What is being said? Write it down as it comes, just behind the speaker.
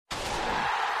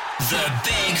The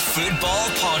Big Football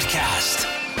Podcast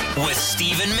with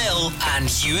Stephen Mill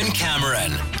and Ewan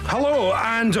Cameron. Hello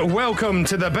and welcome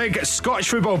to the Big Scottish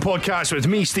Football Podcast with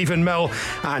me, Stephen Mill,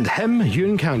 and him,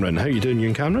 Ewan Cameron. How you doing,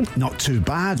 Ewan Cameron? Not too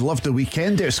bad. Loved the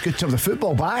weekend. It's good to have the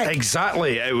football back.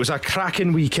 Exactly. It was a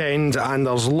cracking weekend and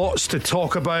there's lots to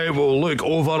talk about. We'll look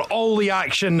over all the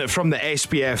action from the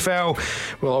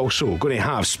SPFL. We're also going to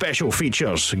have special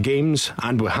features, games,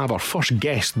 and we'll have our first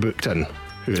guest booked in,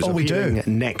 who is appearing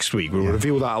next week. We'll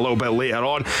reveal that a little bit later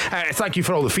on. Thank you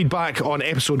for all the feedback on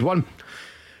episode 1,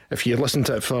 if you listened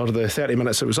to it for the 30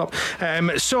 minutes it was up.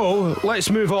 So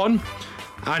let's move on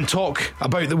and talk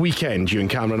about the weekend, Ewan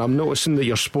Cameron. I'm noticing that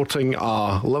you're sporting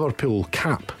a Liverpool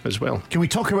cap as well. Can we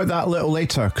talk about that a little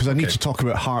later? Because I need to talk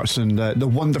about Hearts and the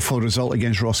wonderful result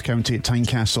against Ross County at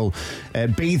Tynecastle.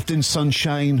 Bathed in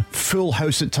sunshine, full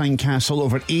house at Tynecastle,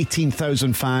 over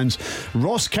 18,000 fans.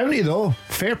 Ross County, though,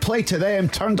 fair play to them,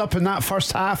 turned up in that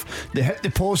first half. They hit the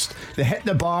post, they hit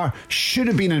the bar, should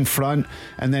have been in front.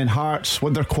 And then Hearts,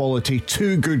 with their quality,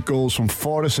 2 good goals from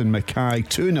Forrest and Mackay,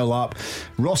 2-0 up.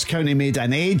 Ross County made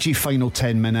an edgy final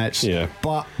 10 minutes,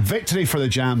 but victory for the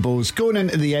Jambos, going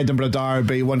into the Edinburgh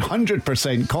Derby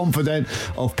 100% confident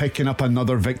of picking up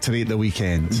another victory at the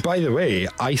weekend. By the way,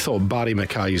 I thought Barry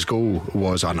Mackay's goal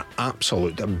was an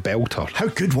absolute belter. How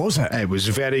good was it? It was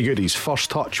very good. His first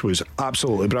touch was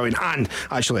absolutely brilliant, and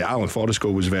actually Alan Forrest's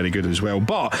goal was very good as well.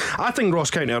 But I think Ross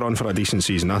County are on for a decent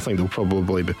season. I think they'll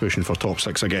probably be pushing for top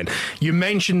 6 again. You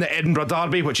mentioned the Edinburgh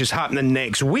Derby, which is happening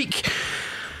next week.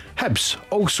 Hibs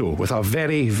also with a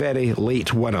very, very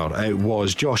late winner. It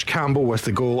was Josh Campbell with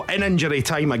the goal in injury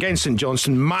time against St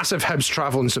Johnstone. Massive Hibs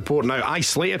travelling support. Now, I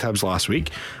slated Hibs last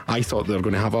week. I thought they were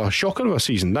going to have a shocker of a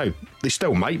season. Now, they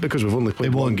still might because we've only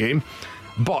played one game.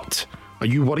 But are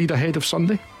you worried ahead of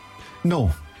Sunday?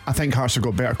 No, I think Hearts have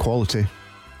got better quality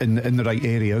in the right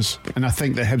areas, and I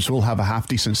think that Hibs will have a half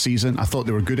decent season. I thought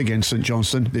they were good against St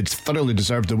Johnstone. They'd thoroughly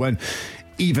deserved the win.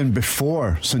 Even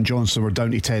before St Johnstone were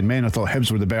down to 10 men, I thought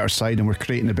Hibs were the better side and were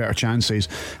creating the better chances.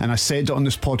 And I said it on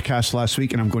this podcast last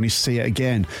week, and I'm going to say it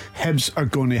again. Hibs are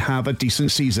going to have a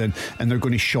decent season and they're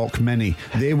going to shock many.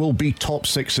 They will be top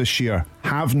 6 this year.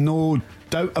 Have no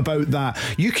doubt about that.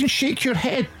 You can shake your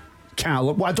head,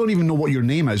 Callum. Well, I don't even know what your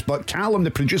name is, but Callum,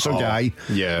 the producer guy,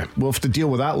 we'll have to deal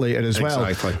with that later as well.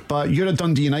 But you're a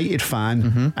Dundee United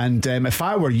fan, and if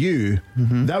I were you,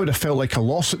 that would have felt like a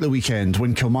loss at the weekend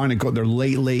when Kilmarnock got their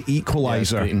late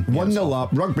equaliser. 1-0 up,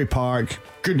 Rugby Park,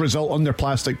 good result on their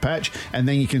plastic pitch, and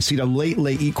then you can see the late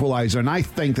equaliser, and I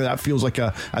think that feels like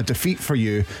a defeat for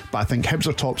you. But I think Hibs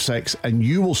are top 6 and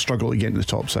you will struggle to get in the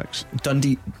top 6.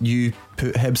 Dundee, you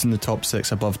put Hibs in the top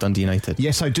 6 above Dundee United?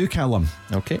 Yes, I do, Callum.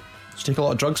 Okay. Did you take a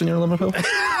lot of drugs when you were in Liverpool? Was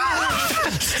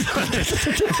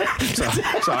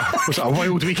that a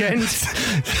wild weekend?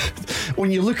 When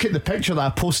you look at the picture that I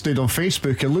posted on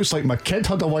Facebook, it looks like my kid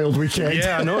had a wild weekend.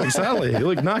 Yeah, I know, exactly. You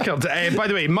look knackered. By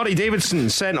the way, Murray Davidson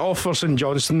sent off for St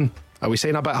Johnstone. Are we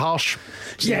saying a bit harsh?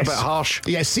 Yes. A bit harsh?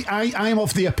 Yes, see, I'm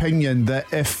of the opinion that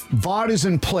if VAR is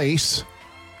in place,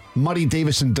 Murray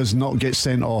Davidson does not get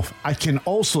sent off. I can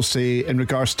also say, in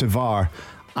regards to VAR,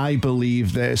 I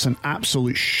believe that it's an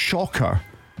absolute shocker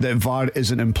that VAR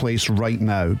isn't in place right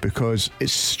now, because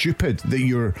it's stupid that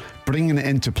you're bringing it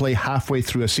into play halfway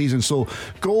through a season. So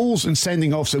goals and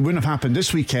sending offs that wouldn't have happened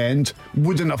this weekend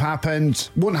won't happen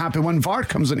when VAR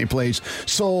comes into place.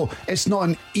 So it's not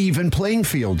an even playing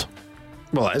field.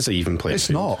 Well, it is an even playing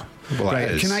field. It's not. Well, right,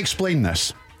 it is. can I explain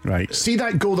this? Right. See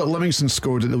that goal that Livingston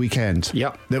scored at the weekend?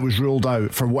 Yep. That was ruled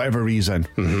out for whatever reason.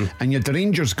 And you had the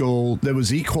Rangers goal that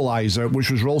was equaliser, which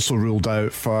was also ruled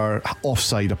out for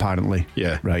offside, apparently.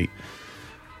 Yeah. Right.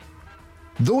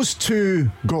 Those 2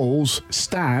 goals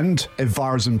stand if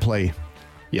VAR's in play.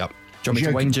 Yep. Do you want me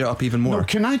to wind you up even more? No,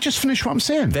 can I just finish what I'm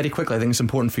saying? Very quickly, I think it's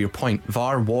important for your point.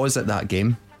 VAR was at that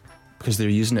game because they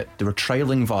were using it. They were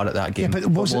trialling VAR at that game, but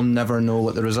we'll never know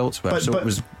what the results were. So it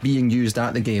was being used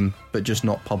at the game, but just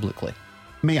not publicly.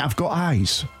 Mate, I've got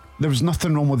eyes. There was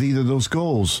nothing wrong with either of those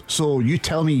goals. So you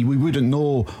tell me we wouldn't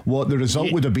know what the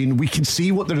result would have been. We can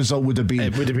see what the result would have been.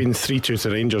 It would have been 3-2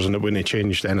 to Rangers and it wouldn't have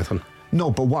changed anything.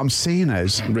 No, but what I'm saying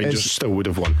is Rangers still would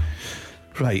have won.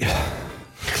 Right.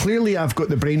 Clearly I've got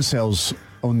the brain cells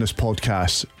on this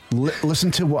podcast.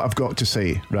 Listen to what I've got to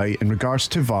say, right, in regards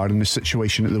to VAR and the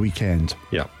situation at the weekend.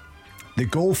 Yeah. The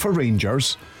goal for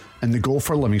Rangers and the goal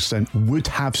for Livingston would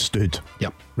have stood.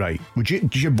 Yep. Right. Do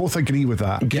you both agree with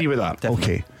that? Agree with that.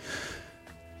 Definitely. Okay.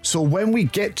 So when we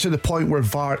get to the point where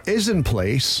VAR is in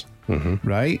place,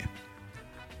 right,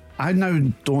 I now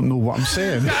don't know what I'm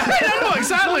saying. No,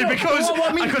 exactly,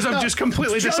 because I've just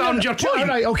completely disarmed your point. All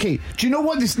right, okay. Do you know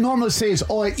what this normally says?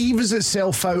 Oh, it evens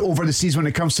itself out over the season when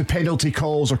it comes to penalty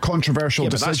calls or controversial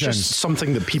But decisions. that's just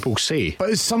something that people say. But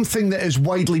it's something that is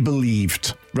widely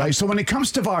believed, right? So when it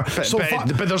comes to VAR,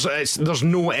 But there's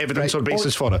no evidence or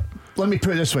basis for it. Let me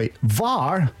put it this way: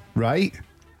 VAR, right,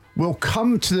 will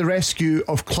come to the rescue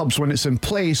of clubs when it's in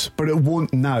place, but it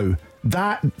won't now.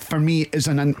 That, for me, is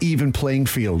an uneven playing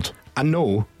field. I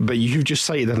know, but you've just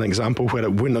cited an example where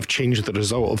it wouldn't have changed the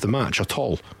result of the match at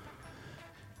all.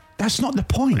 That's not the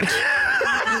point.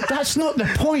 That's not the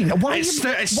point.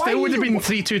 It still would have been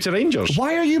 3-2 to Rangers.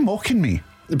 Why are you mocking me?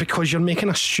 Because you're making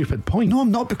a stupid point. No,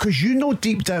 I'm not, because you know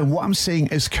deep down what I'm saying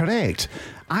is correct.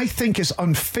 I think it's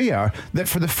unfair that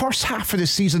for the first half of the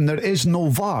season there is no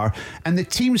VAR, and the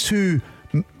teams who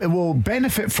will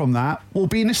benefit from that will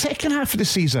be in the second half of the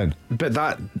season. But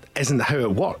that isn't how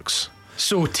it works.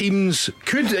 So teams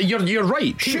could... You're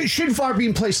right. Should VAR be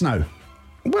in place now?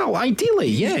 Well, ideally,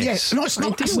 yes. Yes. No, it's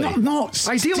not. Ideally. It's not.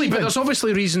 Ideally, Stephen. but there's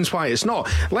obviously reasons why it's not.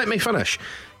 Let me finish.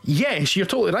 Yes, you're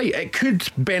totally right. It could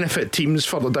benefit teams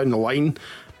further down the line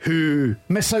who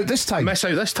miss out this time.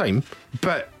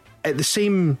 But at the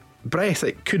same breath,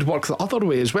 it could work the other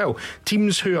way as well.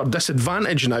 Teams who are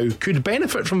disadvantaged now could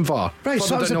benefit from VAR. Right,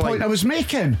 so that was the point I was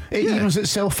making. It evens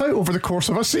itself out over the course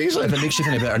of a season. If it makes you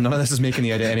feel any better, none of this is making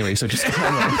the idea anyway, so just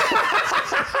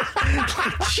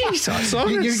Jesus,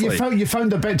 honestly. You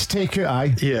found a bit to take out,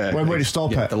 aye? Yeah. Where to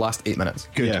stop it? The last 8 minutes.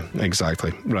 Good. Yeah,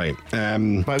 exactly. Right. But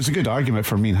it was a good argument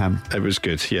for me and him. It was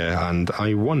good, yeah, and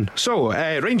I won. So,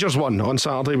 Rangers won on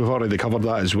Saturday. We've already covered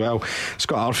that as well.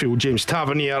 Scott Arfield, James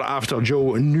Tavernier, after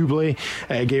Joe Nouble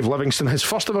gave Livingston his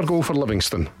first ever goal for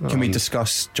Livingston. Can we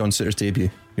discuss John Sutter's debut?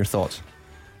 Your thoughts?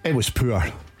 It was poor.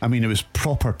 I mean, it was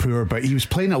proper poor, but he was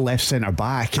playing at left centre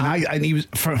back, and he was...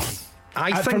 For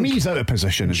me, he's out of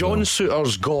position. John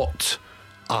Sutter's got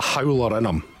a howler in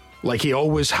him. Like he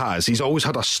always has. He's always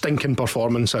had a stinking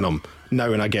performance in him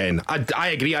now and again. I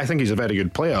agree. I think he's a very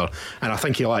good player, and I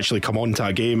think he'll actually come onto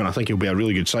a game, and I think he'll be a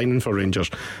really good signing for Rangers.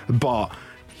 But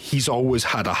he's always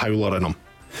had a howler in him.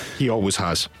 He always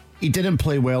has. He didn't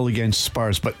play well against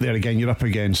Spurs, but there again, you're up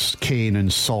against Kane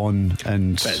and Son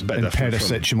and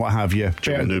Perisic and what have you.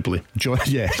 Joe Nouble.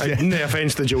 Yeah. No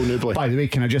offence to Joe Nouble. By the way,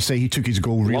 can I just say he took his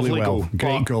goal really Lovely well. Goal.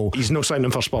 Great goal. He's no signing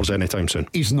for Spurs anytime soon.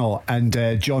 He's not. And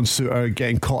John Suter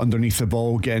getting caught underneath the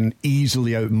ball, getting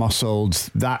easily out-muscled.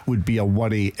 That would be a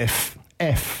worry if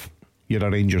you're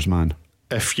a Rangers man.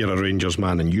 If you're a Rangers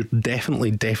man, and you're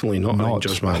definitely not a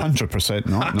Rangers man. 100%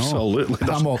 not. Absolutely.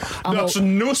 No. There's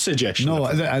no suggestion. No,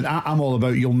 I'm all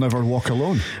about you'll never walk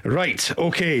alone. Right,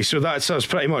 okay, so that's us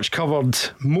pretty much covered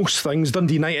most things.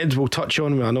 Dundee United we'll touch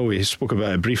on. I know we spoke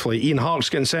about it briefly. Ian Hart's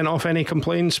getting sent off. Any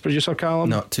complaints, producer Callum?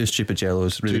 No, two stupid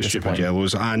yellows. Really two stupid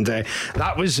yellows. And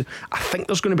that was, I think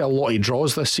there's going to be a lot of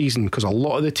draws this season because a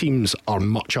lot of the teams are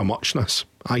much a muchness,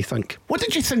 I think. What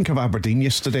did you think of Aberdeen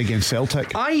yesterday against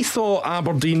Celtic? I thought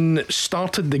Aberdeen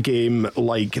started the game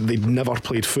like they'd never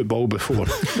played football before.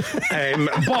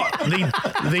 But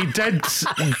they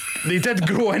did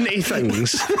grow into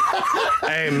things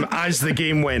as the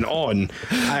game went on.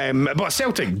 But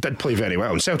Celtic did play very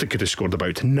well, and Celtic could have scored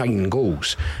about 9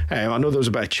 goals. I know there was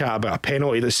a bit of chat about a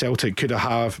penalty that Celtic could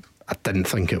have. I didn't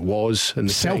think it was. In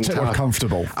the Celtic were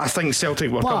comfortable. I think Celtic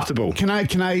were comfortable. Can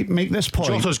I make this point?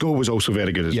 Jota's goal was also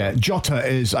very good as well. Jota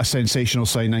is a sensational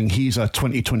signing. He's a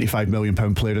 20-25 million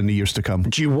pound player in the years to come.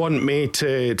 Do you want me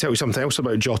to tell you something else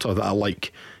about Jota that I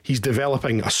like? He's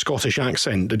developing a Scottish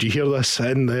accent. Did you hear this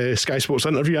in the Sky Sports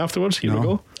interview afterwards? Here we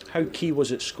go. How key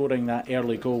was it scoring that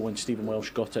early goal when Stephen Welsh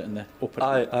got it in the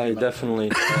opening? Aye,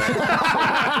 definitely.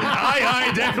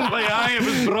 Aye, definitely. Aye, it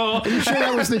was bra. Are you sure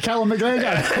that was the Callum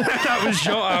McGregor? That was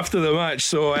shot after the match.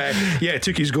 So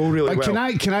took his goal really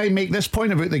well. Can I make this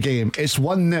point about the game? It's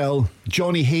 1-0.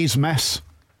 Johnny Hayes miss.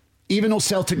 Even though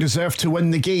Celtic deserved to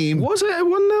win the game. Was it a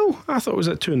 1-0? I thought it was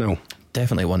at 2-0.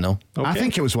 Definitely 1-0. Okay. I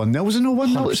think it was 1-0. Was it no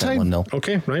 1-0 at the time? 1-0.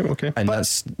 Okay, right, okay. And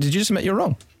did you just admit you're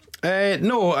wrong?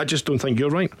 No, I just don't think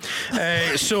you're right.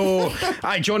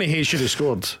 Johnny Hayes should have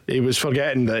scored. He was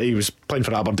forgetting that he was playing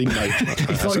for Aberdeen now. He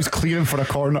thought he was clearing for a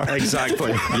corner.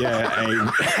 Exactly. Yeah,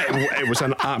 it was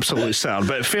an absolute sitter,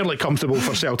 but fairly comfortable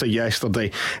for Celtic yesterday.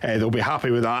 They'll be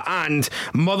happy with that. And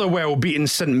Motherwell beating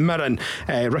St Mirren.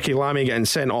 Ricky Lamy getting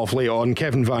sent off late on.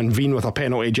 Kevin Van Veen with a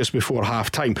penalty just before half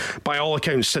time. By all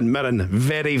accounts, St Mirren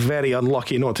very, very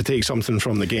unlucky not to take something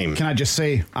from the game. Can I just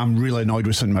say, I'm really annoyed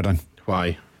with St Mirren.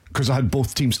 Why? because I had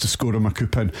both teams to score on my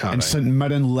coupon, and right. St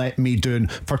Mirren let me down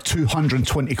for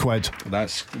 220 quid.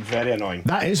 That's very annoying.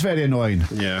 That is very annoying.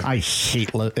 Yeah. I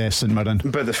hate St Mirren.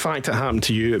 But the fact it happened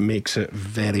to you, it makes it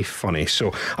very funny.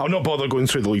 So I'll not bother going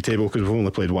through the league table because we've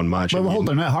only played one match. Well, hold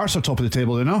on a minute. Hearts are top of the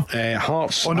table, you know?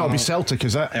 Hearts. Oh, no, it'll be Celtic,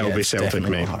 is it? It'll be Celtic,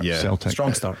 definitely mate. Hearts. Yeah. Celtic.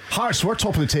 Strong start. Hearts, we're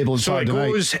top of the table. So it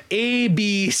goes A,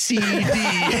 B, C, D,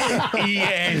 E,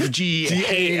 F, G,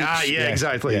 H. Yeah,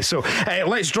 exactly. Yeah. So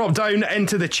let's drop down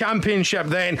into the Championship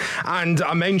then. And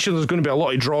I mentioned there's going to be a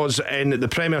lot of draws in the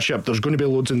Premiership. There's going to be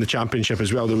loads in the Championship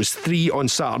as well. There was 3 on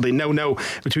Saturday,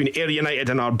 0-0 between Ayr United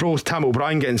and Arbroath. Tam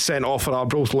O'Brien getting sent off for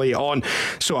Arbroath late on.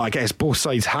 So I guess both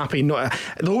sides happy. Not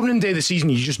the opening day of the season,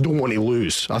 you just don't want to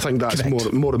lose. I think that's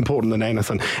more important than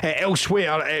anything.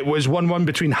 Elsewhere, it was 1-1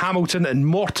 between Hamilton and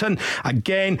Morton.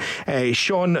 Again,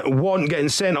 Sean Want getting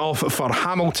sent off for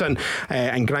Hamilton,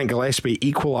 and Grant Gillespie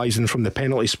equalising from the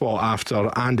penalty spot after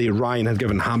Andy Ryan had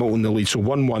given Hamilton the lead. So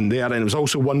 1-1 there, and it was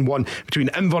also 1-1 between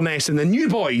Inverness and the new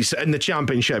boys in the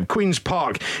Championship, Queen's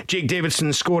Park. Jake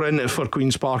Davidson scoring for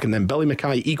Queen's Park, and then Billy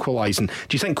Mackay equalising.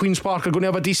 Do you think Queen's Park are going to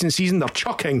have a decent season? They're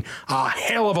chucking a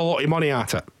hell of a lot of money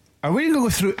at it. Are we going to go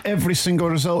through every single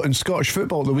result in Scottish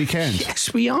football at the weekend?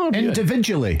 Yes, we are.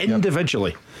 Individually?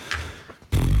 Individually.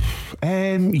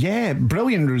 Yeah,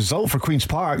 brilliant result for Queen's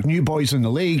Park. New boys in the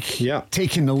league,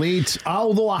 taking the lead.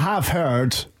 Although I have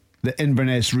heard that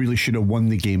Inverness really should have won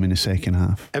the game in the second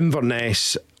half.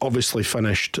 Inverness obviously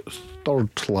finished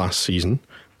 3rd last season,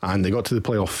 and they got to the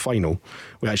playoff final.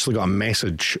 We actually got a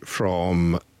message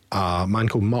from a man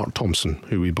called Mark Thompson,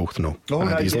 who we both know.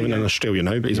 He's living in Australia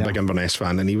now, but he's a big Inverness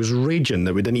fan, and he was raging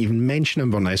that we didn't even mention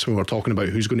Inverness when we were talking about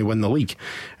who's going to win the league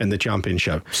in the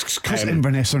Championship. Because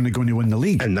Inverness aren't going to win the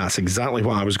league. And that's exactly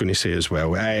what I was going to say as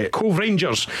well. Cove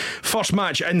Rangers, first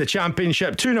match in the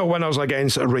Championship, 2-0 winners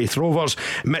against Wraith Rovers.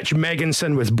 Mitch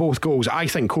Megginson with both goals. I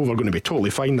think Cove are going to be totally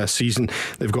fine this season.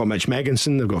 They've got Mitch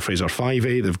Megginson, they've got Fraser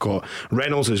Fivey, they've got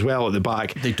Reynolds as well at the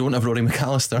back. They don't have Rory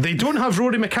McAllister. They don't have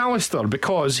Rory McAllister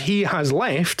because he has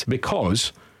left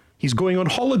because he's going on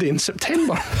holiday in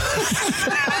September.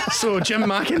 So Jim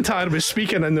McIntyre was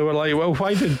speaking, and they were like, well,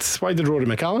 why did Rory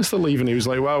McAllister leave? And he was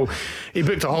like, well, he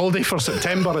booked a holiday for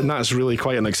September, and that's really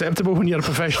quite unacceptable when you're a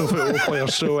professional football player.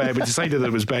 So we decided that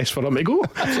it was best for him to go.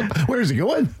 Where is he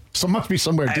going? So it must be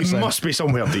somewhere decent. It must be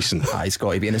somewhere decent. He's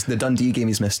got to be, and it's the Dundee game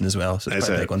he's missing as well. So it's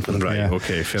quite a big one for them. Right,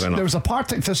 okay, fair enough. There was a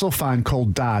Partick Thistle fan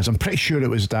called Daz, I'm pretty sure it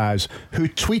was Daz, who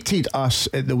tweeted us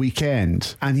at the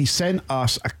weekend, and he sent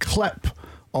us a clip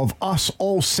of us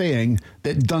all saying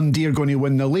that Dundee are going to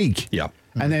win the league. Yeah.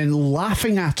 And then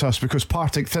laughing at us because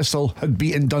Partick Thistle had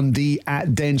beaten Dundee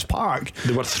at Dens Park.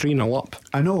 They were 3-0 up.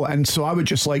 I know, and so I would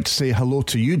just like to say hello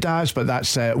to you, Daz, but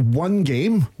that's one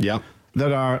game. Yeah.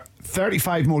 There are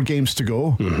 35 more games to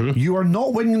go. You are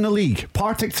not winning the league.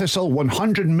 Partick Thistle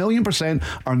 100 million %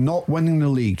 are not winning the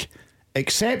league.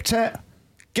 Accept it,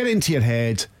 get it into your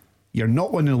head. You're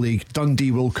not winning the league.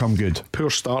 Dundee will come good. Poor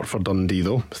start for Dundee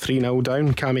though. 3-0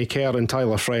 down. Cammy Kerr and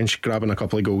Tyler French grabbing a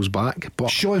couple of goals back. But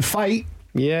showing fight.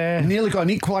 Yeah. Nearly got an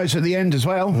equaliser at the end as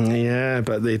well. Yeah,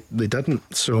 but they didn't.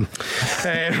 So,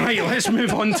 right, let's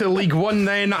move on to League One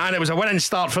then. And it was a winning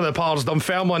start for the Pars.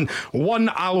 Dunfermline 1,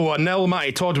 Alloa 0.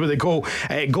 Matty Todd with a goal.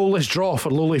 Goalless draw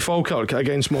for Lowly Falkirk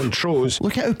against Montrose.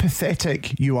 Look at how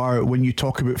pathetic you are when you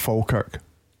talk about Falkirk.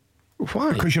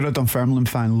 Why? Because you're a Dunfermline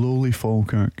fan. Lowly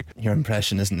Falkirk. Your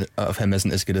impression of him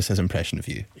isn't as good as his impression of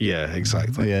you. Yeah,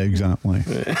 exactly. Yeah, exactly.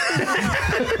 Can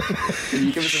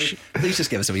you please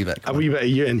just give us a wee bit? A wee bit of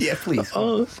you. Yeah, please. I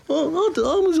was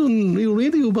on Real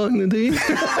Radio back in the day.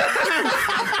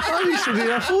 I used to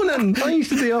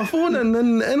do a phone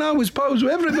in, and I was pals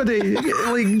with everybody,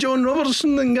 like John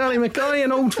Robertson and Gary Mackay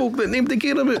and old folk that nobody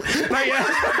care about. Right,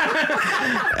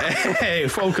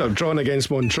 Falkirk drawn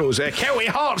against Montrose. Kelty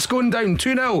Hearts going down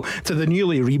 2-0 to the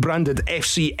newly rebranded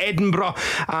FC Edinburgh,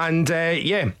 and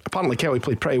apparently Kelty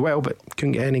played pretty well but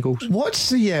couldn't get any goals. What's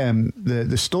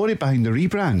the story behind the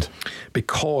rebrand?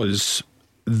 Because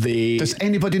does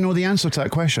anybody know the answer to that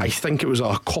question? I think it was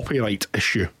a copyright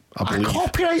issue, I believe. A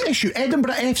copyright issue?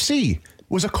 Edinburgh FC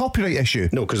was a copyright issue?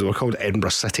 No, because they were called Edinburgh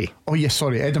City. Oh yes,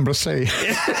 sorry, Edinburgh City.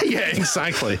 Yeah,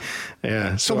 exactly.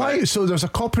 Yeah. So why? So there's a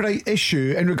copyright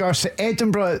issue in regards to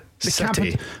Edinburgh, the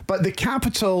City, but the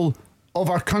capital of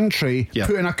our country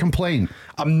put in a complaint.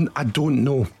 I don't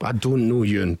know,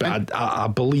 Ewan, but I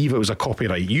believe it was a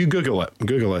copyright. You Google it.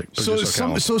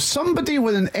 So somebody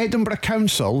with an Edinburgh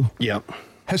Council,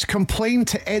 has complained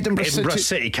to Edinburgh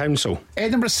City Council.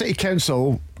 Edinburgh City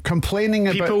Council complaining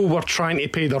about... People were trying to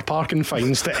pay their parking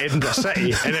fines to Edinburgh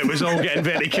City, and it was all getting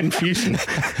very confusing.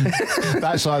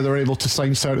 That's why they're able to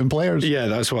sign certain players. Yeah,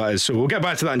 that's what it is. So we'll get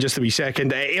back to that in just a wee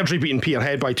second. Airdrie beating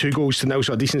Peterhead by 2-0,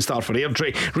 so a decent start for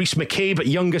Airdrie. Rhys McCabe,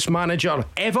 youngest manager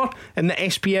ever in the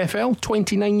SPFL,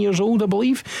 29 years old, I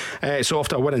believe. So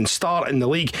after a winning start in the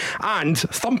league. And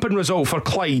thumping result for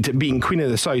Clyde beating Queen of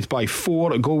the South by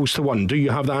 4-1. Do you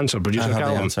have the answer, producer I have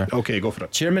Callum? the answer. Okay, go for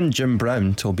it. Chairman Jim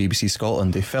Brown told BBC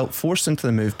Scotland they felt forced into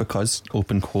the move because,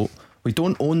 open quote, "We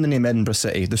don't own the name Edinburgh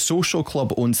City. The social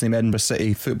club owns the name Edinburgh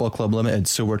City Football Club Limited,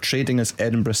 so we're trading as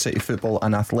Edinburgh City Football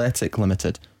and Athletic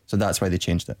Limited." So that's why they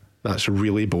changed it. That's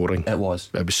really boring. It was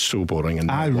so boring.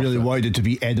 And I really wanted it to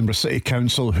be Edinburgh City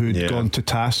Council who'd gone to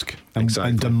task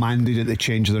and demanded that they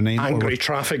change their name. Angry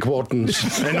traffic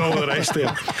wardens and all the rest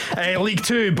of it. League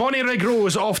 2, Bonnyrigg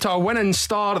Rose off to a winning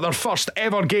start, their first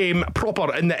ever game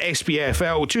proper in the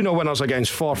SPFL. 2-0 winners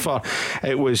against Forfar.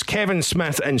 It was Kevin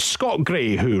Smith and Scott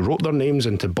Gray who wrote their names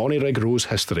into Bonnyrigg Rose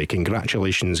history.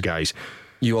 Congratulations, guys.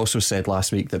 You also said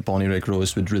last week that Bonnyrigg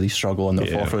Rose would really struggle on their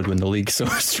Forfar would win the league, so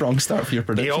strong start for your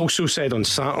prediction. He also said on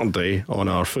Saturday on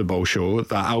our football show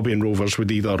that Albion Rovers would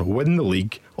either win the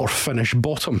league or finish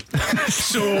bottom.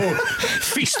 So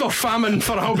feast or famine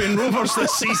for Albion Rovers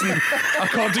this season,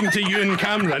 according to Ewan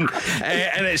Cameron.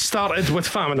 And it started with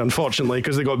famine, unfortunately,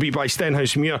 because they got beat by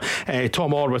Stenhousemuir.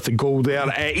 Tom Orr with the goal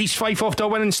there. East Fife off to a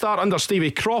winning start under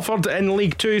Stevie Crawford in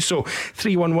League 2, so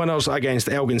 3-1 winners against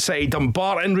Elgin City.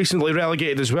 Dumbarton recently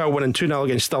relegated as well, winning 2-0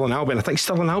 against Stirling Albion. I think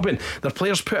Stirling Albion, their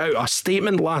players put out a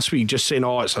statement last week just saying,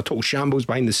 it's a total shambles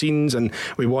behind the scenes and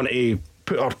we want to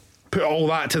put all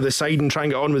that to the side and try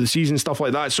and get on with the season, stuff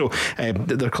like that. So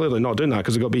they're clearly not doing that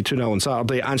because they got to be 2-0 on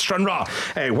Saturday. And Stranraer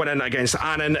winning against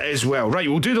Annan as well. Right,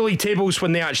 we'll do the league tables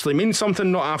when they actually mean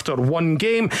something, not after one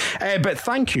game. But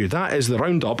thank you. That is the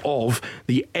roundup of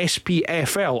the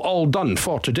SPFL, all done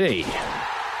for today.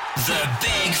 The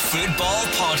Big Football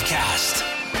Podcast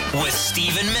with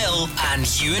Stephen Mill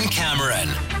and Ewan Cameron.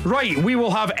 Right, we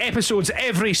will have episodes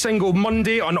every single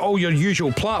Monday on all your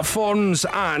usual platforms,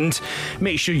 and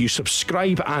make sure you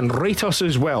subscribe and rate us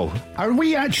as well. Are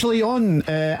we actually on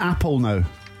Apple now?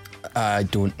 I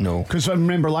don't know. Because I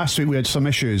remember last week we had some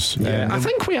issues. I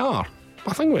think we are.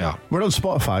 We're on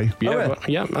Spotify.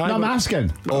 Yeah, No, I'm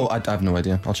asking. Oh, I have no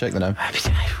idea. I'll check that out.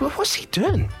 What's he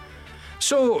doing?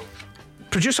 So,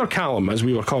 producer Callum, as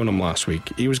we were calling him last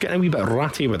week, he was getting a wee bit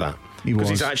ratty with that. He was.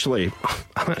 Because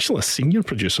I'm actually a senior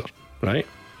producer, right?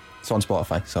 It's on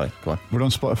Spotify. Sorry, go on. We're on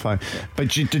Spotify. Yeah. But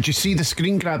did you see the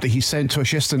screen grab that he sent to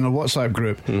us yesterday in our WhatsApp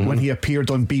group when he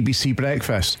appeared on BBC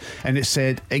Breakfast? And it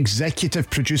said, executive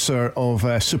producer of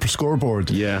Super Scoreboard.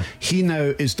 Yeah. He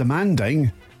now is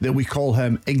demanding that we call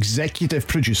him executive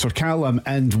producer Callum.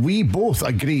 And we both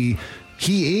agree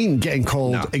he ain't getting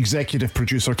called executive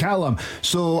producer Callum.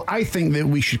 So I think that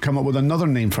we should come up with another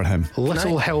name for him.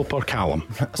 Little Helper Callum.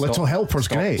 Little Helper's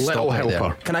great. Little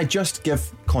Helper. Can I just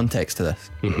give context to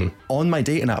this? On my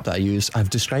dating app that I use,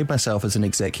 I've described myself as an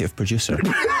executive producer.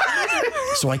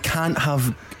 So I can't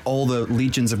have all the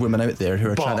legions of women out there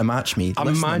who are trying to match me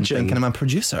imagine thinking I'm a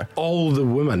producer. All the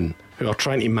women who are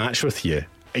trying to match with you,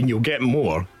 and you'll get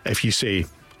more if you say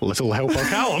Little Helper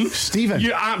Callum. Stephen,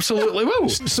 you absolutely will.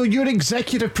 So you're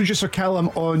executive producer Callum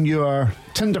on your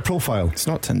Tinder profile. It's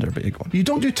not Tinder, but you go on. You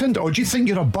don't do Tinder, or do you think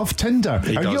you're above Tinder?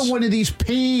 Are you on one of these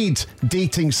paid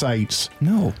dating sites?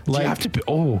 No. Do you have to put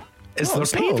is there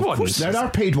paid ones? There are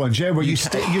paid ones, yeah, where you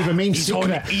remain He's secret.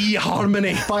 on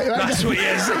eHarmony. That's what he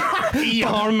is.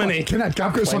 eHarmony. I've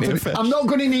got something. I'm not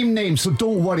going to name names, so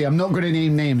don't worry. I'm not going to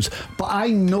name names. But I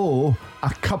know a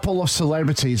couple of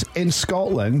celebrities in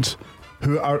Scotland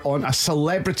who are on a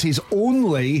celebrities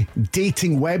only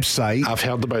dating website. I've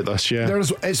heard about this, yeah.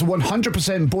 It's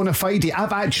 100% bona fide.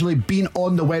 I've actually been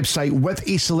on the website with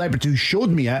a celebrity who showed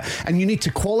me it, and you need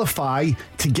to qualify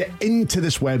to get into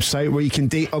this website where you can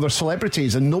date other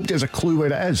celebrities, and nobody has a clue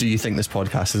where it is. Do you think this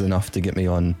podcast is enough to get me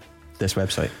on this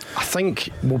website? I think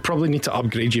we'll probably need to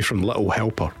upgrade you from Little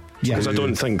Helper. Yeah. Because I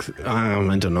don't think,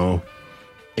 I don't know.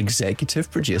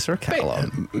 Executive producer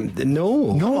Callum.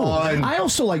 No. I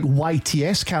also like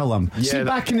YTS Callum. Yeah, see,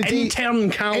 back in the day,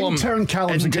 Intern Callum. Intern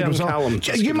Callum's a good result.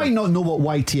 You might not know what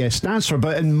YTS stands for,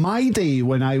 but in my day,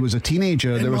 when I was a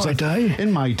teenager, there was a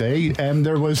thing.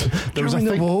 There was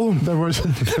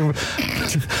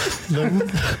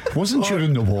wasn't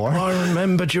during the war. I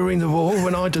remember during the war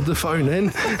when I did the phone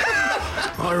in.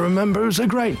 I remember it was a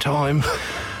great time.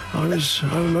 I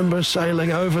remember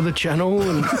sailing over the channel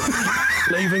and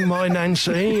leaving my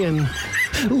Nancy and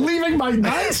leaving my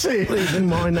Nancy,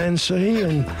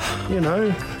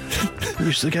 and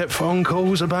used to get phone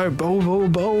calls about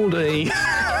Baldy.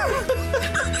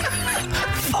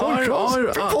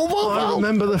 I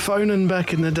remember the phoning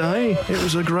back in the day. It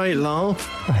was a great laugh.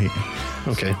 Right.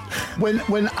 Okay.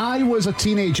 When I was a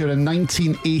teenager in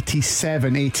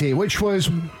 1987, 88, which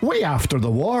was way after the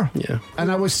war, Yeah.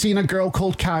 and I was seeing a girl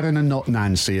called Karen and not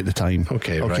Nancy at the time.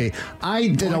 Okay, right. I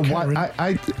did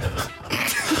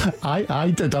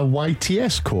I did a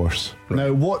YTS course.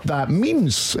 Now, what that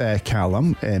means,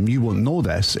 Callum, you won't know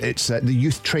this. It's the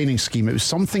youth training scheme. It was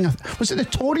something. Was it the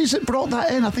Tories that brought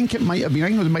that in? I think it might have been. I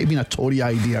think it might have been a Tory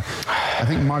idea. I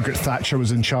think Margaret Thatcher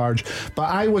was in charge. But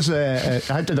I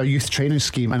did a youth training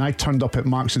scheme, and I turned up at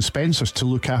Marks and Spencer's to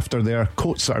look after their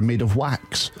coats that are made of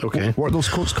wax. Okay. What are those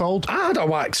coats called? I had a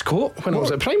wax coat when I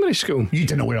was at primary school. You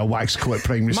didn't wear a wax coat at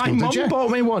primary My school, did you? mum bought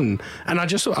me one, and I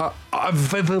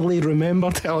vividly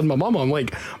remember telling my mum, I'm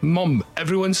like, Mum,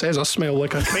 everyone says I smell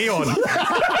like a crayon.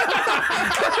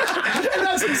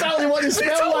 That's exactly what it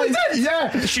smelled like.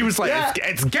 Yeah. She was like, Yeah.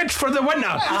 it's good for the winter.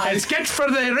 It's good for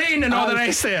the rain and all the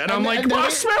rest of it. And I'm like, I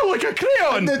smell like a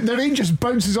crayon. The rain just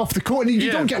bounces off the coat and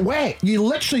you don't get wet. You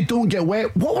literally don't get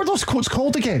wet. What were those coats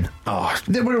called again? Oh.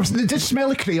 They did smell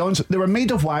like crayons. They were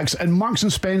made of wax, and Marks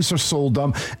and Spencer sold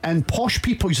them. And posh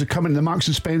people used to come into the Marks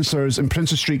and Spencers in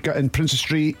Princess Street,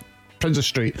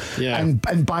 Yeah.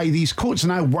 and buy these coats.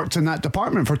 And I worked in that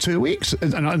department for 2 weeks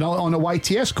on a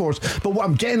YTS course. But what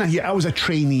I'm getting at here, I was a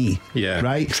trainee. Yeah.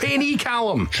 Right? Trainee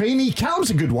Callum. Trainee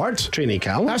Callum's a good word. Trainee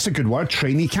Callum. That's a good word.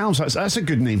 Trainee Callum. That's a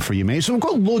good name for you, mate. So we've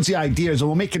got loads of ideas, and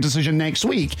we'll make a decision next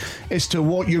week as to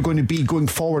what you're going to be going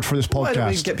forward for this Why don't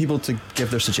we podcast. get people to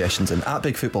give their suggestions in at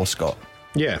Big Football Scott?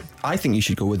 Yeah. I think you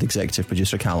should go with executive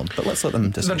producer Callum, but let's let them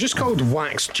decide. They're just called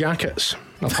wax jackets,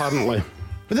 apparently.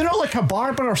 But they're not like a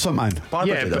barber or something.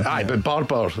 Barber Yeah, do them, but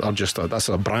Barber are just that's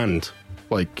a brand.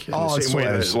 Like in Oh, the same way so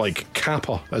it that is. like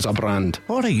Kappa is a brand.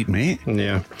 All right, mate.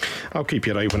 Yeah, I'll keep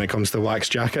you right when it comes to wax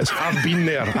jackets. I've been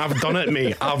there. I've done it,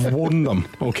 mate. I've worn them.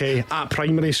 Okay, at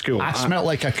primary school. I smelt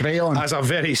like a crayon. As a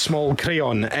very small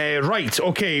crayon. Right,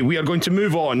 okay, we are going to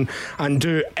move on and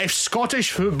do if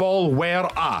Scottish football were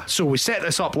a. So we set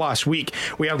this up last week.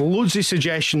 We had loads of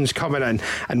suggestions coming in.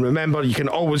 And remember, you can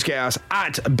always get us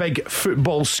at Big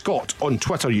Football Scott on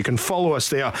Twitter. You can follow us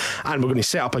there, and we're going to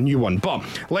set up a new one. But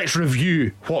let's review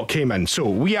what came in. So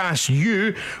we asked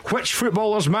you which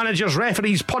footballers, managers,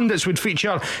 referees, pundits would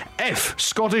feature if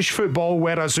Scottish football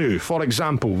were a zoo. For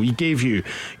example, we gave you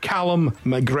Callum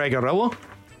McGregorilla.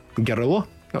 Gorilla.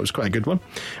 That was quite a good one.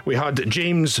 We had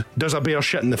James Does a Bear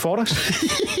Shit in the Forest.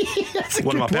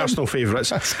 One of my personal favourites.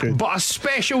 That's good. But a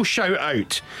special shout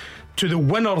out to the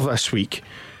winner this week,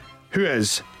 who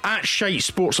is at Shite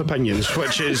Sports Opinions,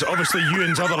 which is obviously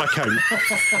Ewan's other account,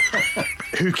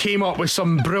 who came up with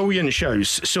some brilliant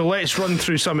shouts. So let's run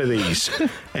through some of these.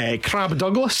 Crab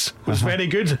Douglas was very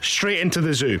good, straight into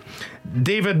the zoo.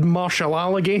 David Marshall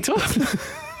Alligator,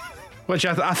 which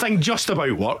I think just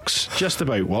about works.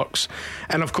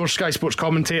 And of course, Sky Sports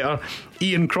commentator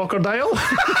Ian Crocodile.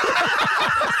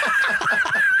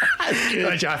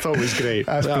 Which I thought was great.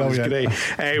 That's that was brilliant.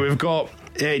 great. We've got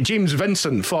James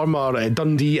Vincent, former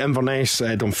Dundee Inverness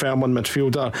Dunfermline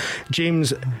midfielder.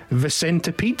 James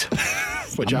Vicentipede,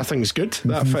 which I think is good.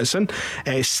 That fits in.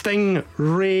 Sting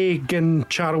Reagan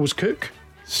Charles Cook.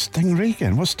 Sting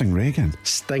Reagan? What's Sting Reagan?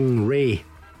 Stingray.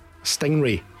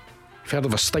 You've heard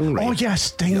of a stingray? Oh, yeah,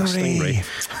 stingray.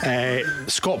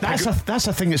 Scott That's Piggott.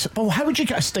 a thing. Well, how would you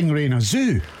get a stingray in a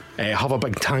zoo? Have a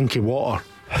big tank of water.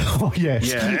 Oh, yes.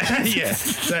 Yeah, yeah.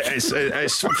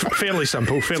 It's fairly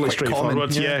simple, fairly straightforward.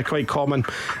 common, Yeah, quite common.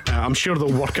 I'm sure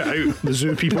they'll work it out, the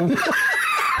zoo people.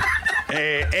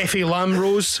 Effie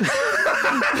Lambrose.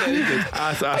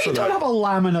 You don't have a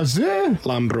lamb in a zoo.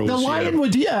 Lambrose. The lion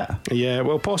would eat it. Yeah,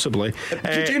 well, possibly.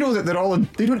 Did you know that they're all in,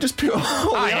 they don't just put all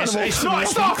the animals It's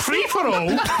not free for all.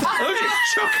 They're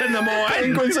just chucking them all in.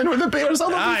 penguins in with the bears.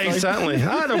 Exactly.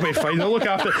 They'll be fine. They'll look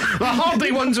after it. The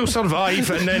hardy ones will survive,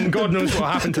 and then God knows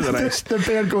what happened to the rest. The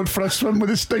bear going for a swim with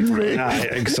a stingray. Aye,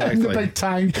 exactly. In the big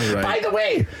tank. Right. By the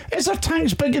way, is there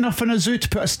tanks big enough in a zoo to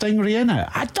put a stingray in it?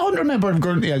 I don't remember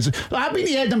going to a zoo. I've been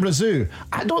to Edinburgh Zoo.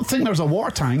 I don't think there's a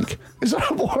water tank. Is there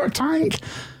a water tank?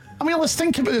 I mean, let's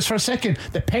think about this for a second.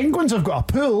 The penguins have got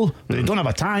a pool, but they don't have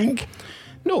a tank.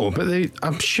 No, but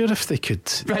I'm sure if they could.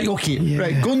 Right, okay. Yeah.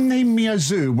 Right, go name me a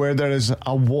zoo where there is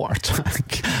a water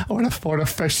tank or a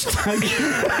fish tank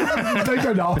big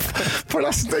enough for a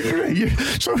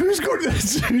stingray. So who's going to the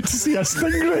zoo to see a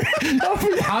stingray?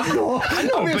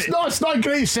 I mean, it's not a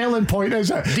great selling point, is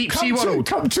it? Deep Sea World.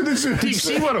 Come to the zoo. Deep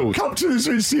Sea World. Come to the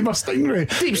zoo and see my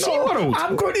stingray. Deep Sea World.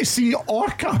 I'm going to see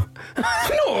orca.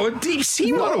 No, Deep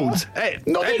Sea World.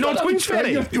 No, North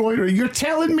Queensferry. You're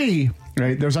telling me.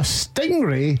 Right, there's a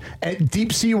stingray at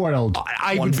Deep Sea World.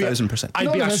 I would be 1000%.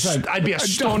 I'd be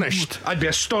astonished. I'd be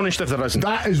astonished if there isn't.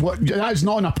 That is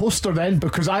not on a poster then,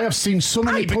 because I have seen so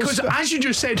many because posters. as you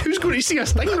just said, who's going to see a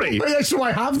stingray? That's why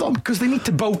I have them. Because they need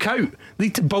to bulk out. They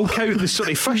need to bulk out the sort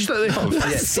of fish that they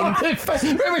have. Sorry,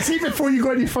 wait, see, before you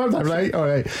go any further, right? All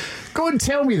right. Go and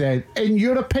tell me then, in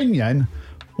your opinion,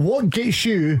 what gets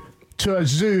you to a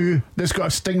zoo that's got a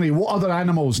stingray? What other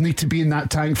animals need to be in that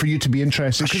tank for you to be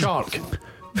interested? A shark.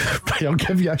 I'll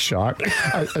give you a shark.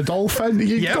 A dolphin?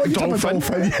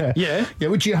 Dolphin. Yeah.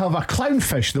 Would you have a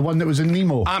clownfish, the one that was in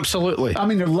Nemo? Absolutely. I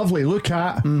mean, they're lovely to look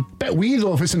at. Bit wee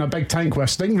though if it's in a big tank with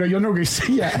a stingray, you're not going to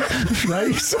see it.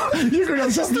 Right? So you're going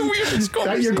to have the weirdest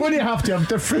conversation. You're going to have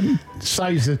different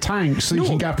size of tanks so you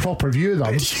can get a proper view of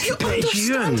them.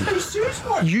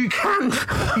 You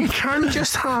can't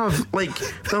just have, like,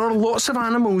 there are lots of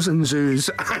animals in zoos,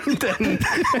 and then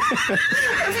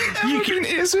you can,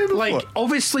 like,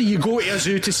 obviously you go to a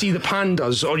zoo to see the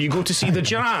pandas, or you go to see the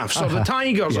giraffes or the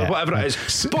tigers or whatever it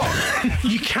is, but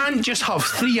you can't just have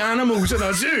 3 animals in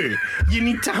a zoo. You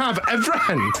need to have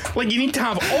everything. Like, you need to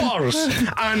have otters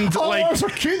and Otters are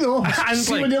cute though. And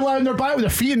see like, when they lie on their back with their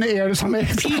feet in the air, it's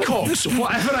amazing. peacocks,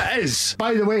 whatever it is.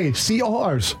 By the way, sea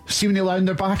otters, see when they lie on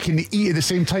their back and they eat at the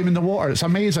same time in the water, it's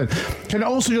amazing. Can I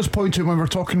also just point out, when we're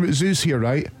talking about zoos here,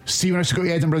 right? See, when I used to go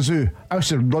to Edinburgh Zoo, I used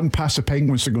to run past the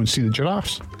penguins to go and see the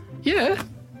giraffes. Yeah.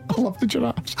 I love the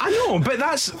giraffes. I know, but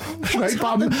that's Right,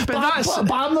 but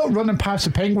I'm not running past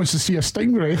the penguins to see a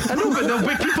stingray. I know, but there'll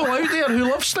be people out there who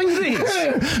love stingrays.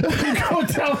 Go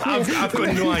tell me. I've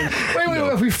got no idea.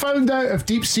 Wait, if we found out if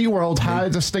Deep Sea World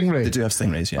had a stingray. They do have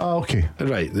stingrays, yeah. Oh, okay.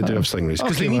 Right, they do have stingrays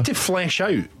because they need to flesh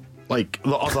out like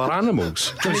the other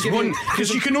animals.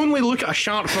 Because you can only look at a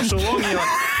shark for so long. You're like,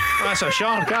 that's a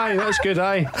shark, aye. That's good,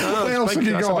 aye. Oh, What else have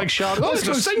you that's got? a big shark. Oh, it's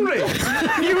a stingray.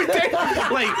 You would think,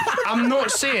 like, I'm not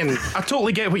saying. I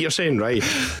totally get what you're saying, right?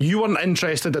 You weren't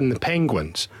interested in the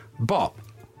penguins, but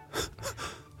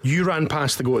you ran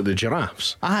past to go to the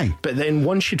giraffes. Aye. But then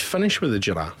once you'd finish with the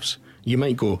giraffes, you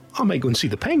might go, I might go and see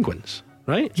the penguins,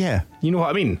 right? Yeah. You know what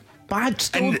I mean?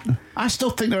 But I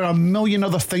still think there are a million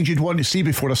other things you'd want to see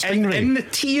before a stingray. In the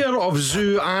tier of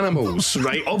zoo animals,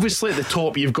 right? Obviously, at the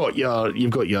top you've got your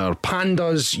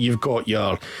pandas, you've got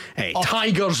your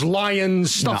tigers,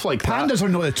 lions, stuff like that. Pandas are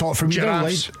not the top for me.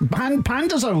 Giraffes.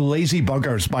 Pandas are lazy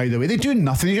buggers, by the way. They do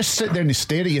nothing. They just sit there and they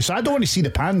stare at you. So I don't want to see the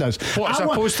pandas. What, as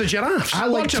opposed to giraffes?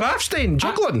 What giraffes then?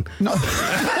 Juggling? No.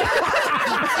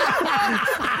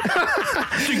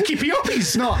 Keepy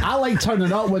uppies. No, I like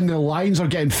turning up when the lions are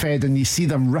getting fed and you see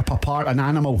them rip apart an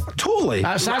animal. Totally.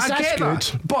 That's I get good.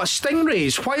 that. But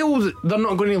stingrays, while they're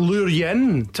not going to lure you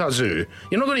in to a zoo,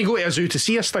 you're not going to go to a zoo to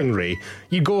see a stingray.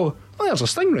 You go, oh, there's a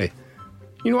stingray.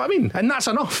 You know what I mean? And that's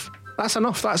enough. That's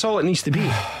enough. That's all it needs to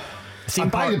be. See,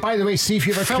 by the way, see if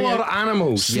you ever filler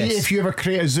animals. See if you ever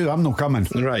create a zoo, I'm not coming.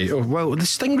 Right. Oh, well, the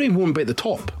stingray won't be at the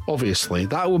top, obviously.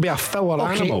 That will be a filler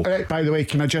animal. Right, by the way,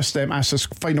 can I just ask this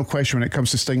final question when it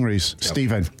comes to stingrays? Yep.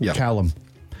 Stephen, Callum,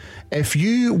 if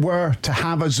you were to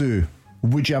have a zoo,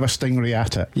 would you have a stingray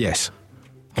at it? Yes.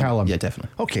 Callum? Yeah,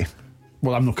 definitely. Okay.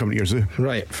 Well, I'm not coming to your zoo.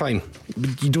 Right, fine.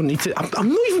 But you don't need to. I'm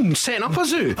not even setting up a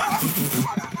zoo.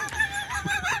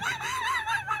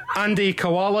 Andy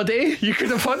Koala Day, you could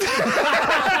have had.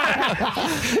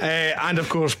 And of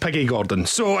course, Piggy Gordon.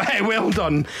 So well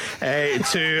done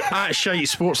to @Shite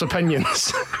Sports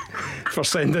Opinions for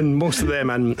sending most of them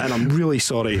in, and I'm really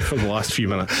sorry for the last few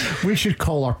minutes. We should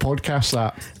call our podcast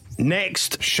that.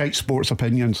 Next Shite Sports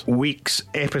Opinions week's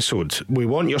episode, we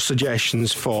want your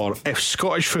suggestions for if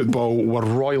Scottish football were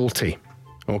royalty.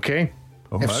 Okay?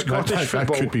 If Scottish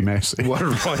football could be messy.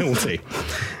 Were royalty.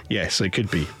 Yes, it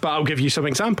could be. But I'll give you some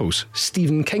examples.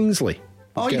 Stephen Kingsley.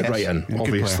 Get right in,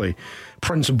 obviously.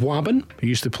 Prince Wabin, who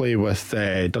used to play with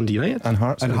Dundee United. And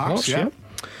Hearts. Yeah.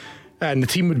 And the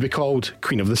team would be called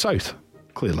Queen of the South,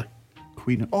 clearly.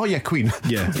 Queen. Oh, yeah, Queen.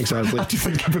 Yeah, exactly. I had to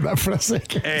think about that for a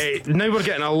second. Now we're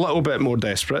getting a little bit more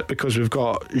desperate because we've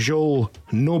got Joel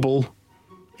Noble.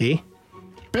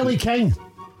 Billy King.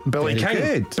 Billy King.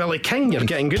 Good. Billy King, you're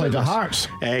getting good Played at the this. Hearts.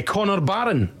 Connor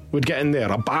Barron would get in there.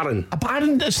 A Baron. A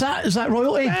Baron? Is that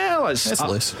royalty? Well, it's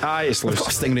loose. Aye, it's loose. We've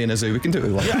got a stingray in a zoo. We can do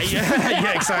it.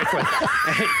 Yeah, exactly.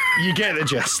 You get the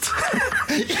gist.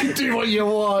 You do what you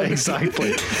want.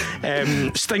 Exactly.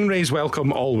 Stingrays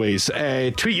welcome always.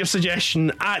 Tweet your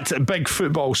suggestion at Big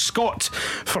Football Scott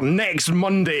for next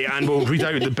Monday, and we'll read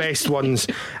out the best ones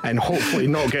and hopefully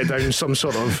not get down some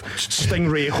sort of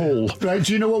stingray hole. Right,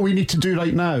 do you know what we need to do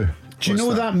right now? Do you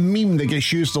know that meme that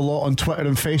gets used a lot on Twitter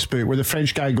and Facebook where the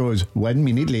French guy goes, 1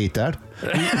 minute later?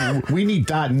 we need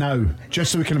that now,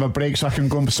 just so we can have a break so I can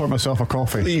go and sort myself a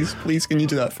coffee. Please, can you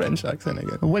do that French accent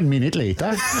again? 1 minute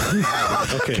later.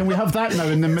 Okay. Can we have that now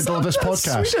in the middle of this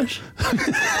podcast? Swedish.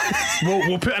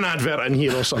 We'll put an advert in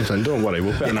here or something. Don't worry,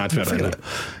 we'll put an advert in it.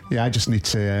 Yeah, I just need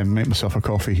to make myself a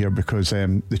coffee here because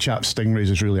the chap's stingrays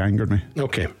has really angered me.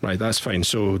 Okay, right, that's fine.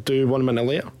 So do 1 minute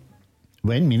later.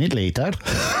 1 minute later.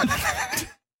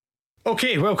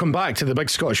 Okay, welcome back to the Big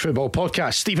Scottish Football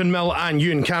Podcast. Stephen Mill and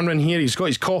Ewan Cameron here. He's got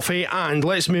his coffee, and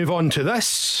let's move on to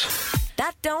this.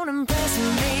 That don't impress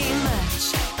me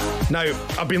much. Now,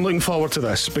 I've been looking forward to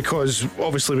this because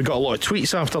obviously we got a lot of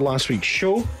tweets after last week's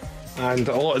show, and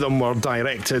a lot of them were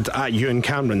directed at Ewan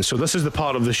Cameron. So this is the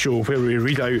part of the show where we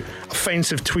read out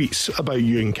offensive tweets about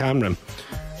Ewan Cameron,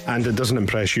 and it doesn't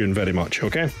impress Ewan very much,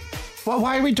 okay? Well,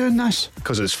 why are we doing this?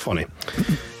 Because it's funny.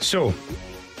 So,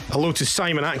 hello to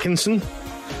Simon Atkinson.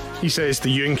 He says to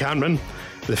Ewan Cameron,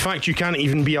 the fact you can't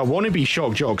even be a wannabe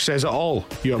shock jock says it all.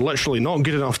 You're literally not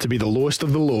good enough to be the lowest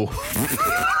of the low.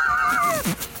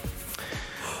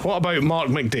 What about Mark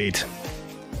McDade?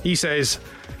 He says,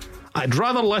 I'd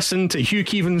rather listen to Hugh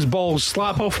Keevan's balls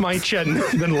slap off my chin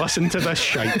than listen to this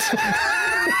shite.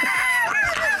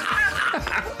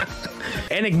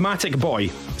 Enigmatic Boy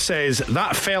says,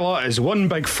 that fella is one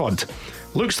big fud.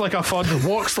 Looks like a fud,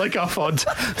 walks like a fud.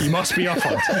 He must be a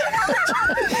fud.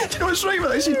 Do you know what's right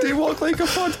with this? You do walk like a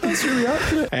fud. That's really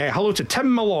accurate. Hello to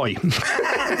Tim Malloy.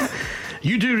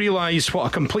 You do realise what a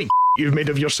complete you've made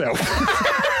of yourself.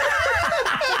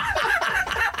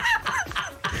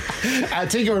 I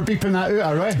take it we're beeping that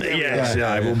out, alright? Yes,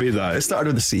 yeah, it will be that. It started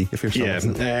with a C, if you're sure.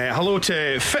 Yeah. Hello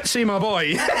to Fitzy, my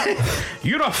boy.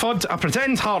 You're a fud, a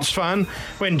pretend Hearts fan.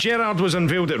 When Gerrard was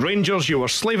unveiled at Rangers, you were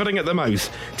slavering at the mouth.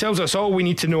 Tells us all we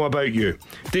need to know about you.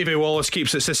 Davy Wallace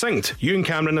keeps it succinct. Ewan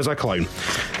Cameron is a clown.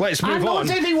 Let's move on.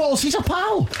 Davy Wallace, he's a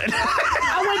pal.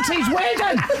 I went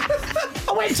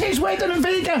to his wedding in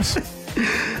Vegas.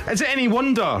 Is it any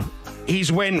wonder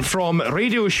he's went from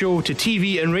radio show to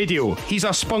TV and radio? He's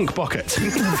a spunk bucket.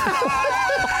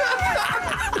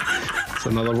 That's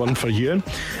another one for you.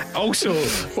 Also,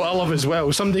 what I love as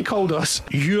well, somebody called us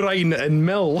Urine and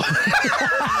Mill.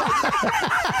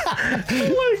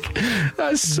 Look,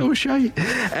 that's so shy.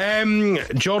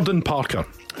 Jordan Parker,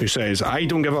 who says, I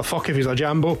don't give a fuck if he's a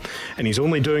jambo and he's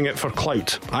only doing it for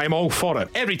clout. I'm all for it.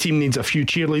 Every team needs a few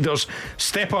cheerleaders.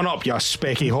 Step on up, you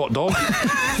specky hot dog.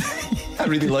 I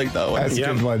really like that one. That's a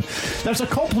good one. There's a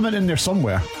compliment in there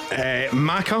somewhere.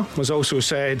 Maka was also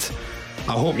said,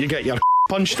 I hope you get your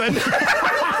punched in.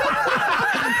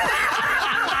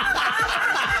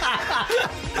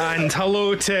 And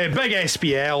hello to Big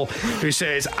SPL, who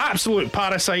says, absolute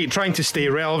parasite trying to stay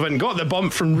relevant, got the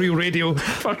bump from Real Radio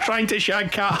for trying to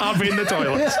shag Cat Harvey in the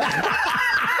toilets.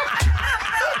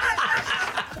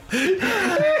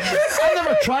 I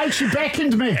never tried, she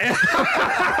beckoned me.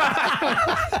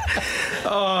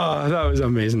 Oh, that was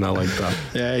amazing. I like that.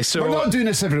 Yeah, so We're not doing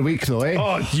this every week though, eh?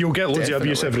 Oh, you'll get loads of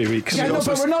abuse every week. Yeah, no,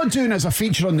 but we're not doing it as a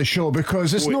feature on the show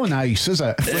because it's no nice, is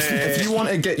it? Listen, if you want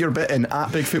to get your bit in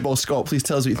at Big Football Scott, please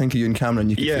tell us what you think of Ewan Cameron.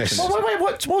 You can Yes. feature Well, wait,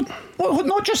 what?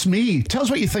 Not just me. Tell us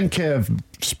what you think of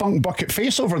Spunk Bucket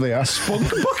Face over there. Spunk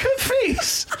Bucket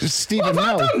Face. Stephen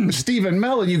Mill. Stephen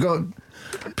Mill, and you got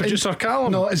Producer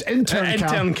Callum. No, it's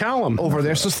intern Callum over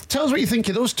there. So tell us what you think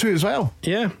of those two as well.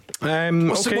 Yeah.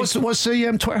 What's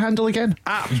the Twitter handle again?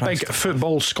 At Big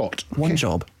Football Scott. One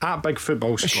job. At Big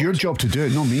Football Scott. It's your job to do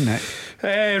it, not me, Nick.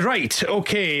 Right,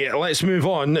 okay, let's move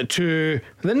on to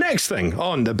the next thing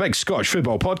on the Big Scottish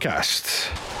Football Podcast.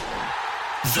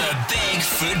 The Big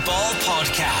Football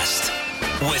Podcast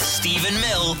with Stephen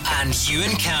Mill and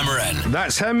Ewan Cameron.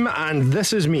 That's him, and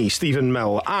this is me, Stephen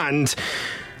Mill. And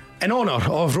in honour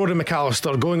of Rory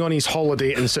McAllister going on his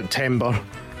holiday in September,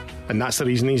 and that's the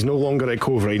reason he's no longer at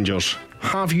Cove Rangers,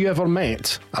 have you ever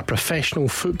met a professional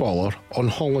footballer on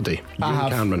holiday? Ewan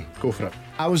Cameron, go for it.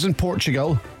 I was in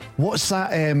Portugal. What's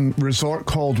that resort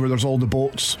called where there's all the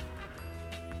boats?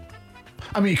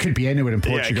 I mean, it could be anywhere in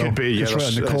Portugal. Yeah, it could be. It's right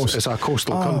on the coast. It's a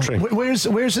coastal country. Where's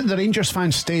it the Rangers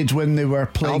fans stayed when they were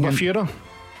playing? Albufeira?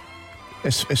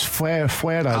 It's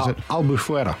Fuera, is it?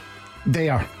 Albufeira.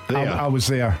 There. I was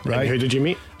there, right? And who did you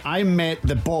meet? I met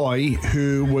the boy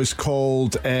who was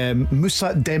called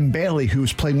Moussa Dembele, who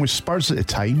was playing with Spurs at the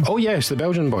time. Oh yes, the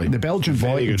Belgian boy. The Belgian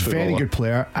Very boy, good very good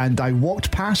player. And I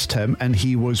walked past him and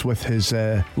he was with his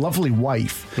lovely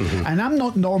wife. Mm-hmm. And I'm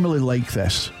not normally like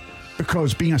this,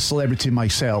 because being a celebrity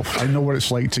myself, I know what it's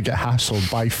like to get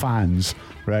hassled by fans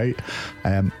right?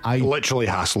 I Literally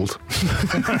hassled.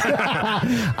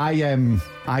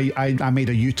 I made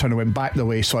a U-turn and went back the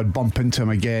way so I'd bump into him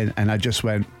again, and I just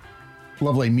went,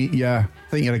 lovely meet you,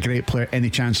 think you're a great player, any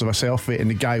chance of a selfie? And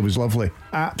the guy was lovely,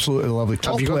 absolutely lovely.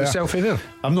 Top Have you got player. the selfie there?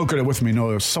 I've not got it with me,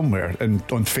 no, somewhere on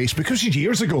Facebook, because it's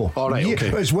years ago. All right, okay.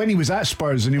 It was when he was at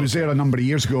Spurs and he was there a number of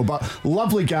years ago, but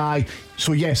lovely guy.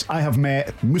 So yes, I have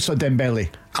met Moussa Dembele.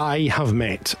 I have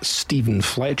met Stephen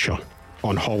Fletcher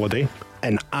on holiday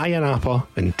in Ayia Napa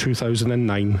in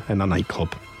 2009 in a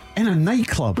nightclub. In a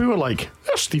nightclub? We were like,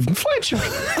 there's Stephen Fletcher.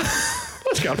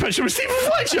 Let's get a picture with Stephen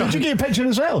Fletcher. Did you get a picture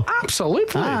as well?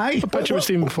 Absolutely. Aye. A picture with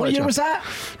Stephen Fletcher. What year was that?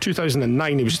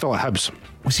 2009, he was still at Hibs.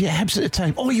 Was he at Hibs at the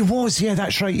time? Oh, he was, yeah,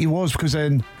 that's right, he was, because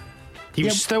then... He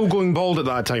was still going bald at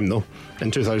that time, though,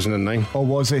 in 2009. Oh,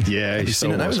 was he? Yeah, he you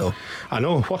still seen it now, was. though? I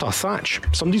know, what a thatch.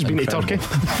 Somebody's been to Turkey.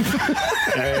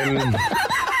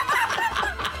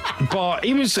 But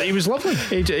he was lovely.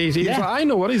 He was like, I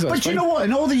know what he's like. But you know what?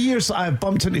 In all the years that I've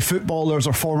bumped into footballers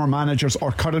or former managers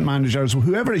or current managers,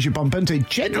 whoever it is you bump into,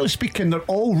 generally speaking, they're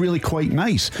all really quite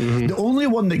nice. Mm-hmm. The only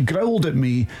one that growled at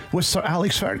me was Sir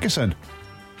Alex Ferguson.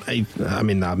 I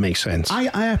mean, that makes sense.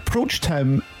 I approached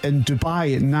him in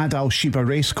Dubai at Nadal Sheba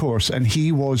Racecourse, and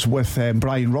he was with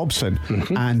Brian Robson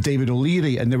and David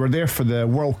O'Leary, and they were there for the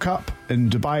World Cup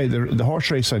in Dubai, the horse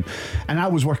racing. And I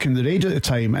was working the radio at the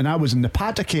time, and I was in the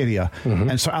paddock area,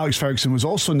 and Sir Alex Ferguson was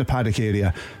also in the paddock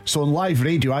area. So on live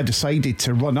radio, I decided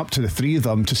to run up to the three of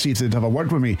them to see if they'd have a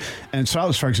word with me. And Sir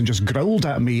Alex Ferguson just growled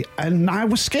at me, and I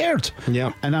was scared.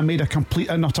 Yeah. And I made a complete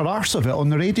and utter arse of it on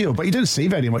the radio, but he didn't say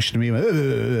very much to me. He went,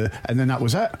 and then that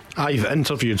was it. I've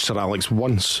interviewed Sir Alex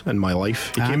once in my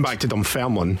life. He came back to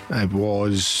Dunfermline. It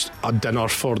was a dinner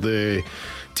for the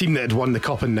team that had won the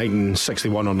cup in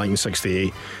 1961 or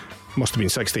 1968. Must have been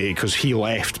 68 because he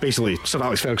left. Basically, Sir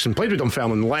Alex Ferguson played with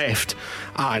Dunfermline, left,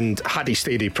 and had he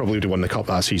stayed, he probably would have won the cup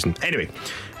that season. Anyway,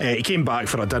 he came back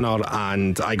for a dinner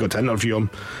and I got to interview him,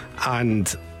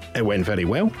 and it went very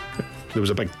well. There's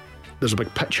a big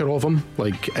picture of him,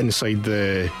 like inside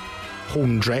the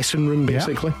home dressing room,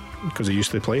 basically, because he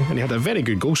used to play, and he had a very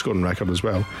good goal scoring record as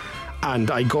well.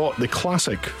 And I got the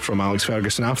classic from Alex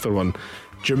Ferguson after one. Do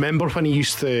you remember when he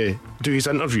used to do his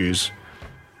interviews?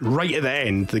 Right at the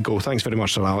end, they go, "Thanks very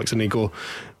much, Sir Alex," and they go,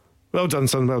 "Well done,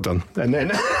 son, well done," and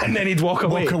then he'd walk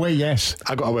away. Walk away, yes.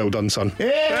 I got a well done, son. Yeah,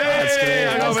 That's great.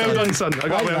 I got a well good. done, son. I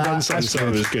got a well done, son. So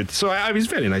it was good. So I was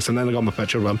very nice, and then I got my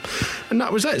picture of him, and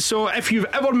that was it. So if you've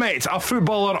ever met a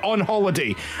footballer on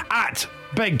holiday at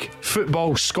Big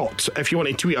Football Scott, if you want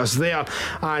to tweet us there,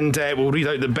 and we'll read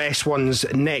out the best ones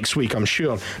next week, I'm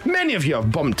sure. Many of you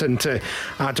have bumped into,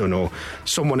 I don't know,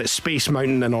 someone at Space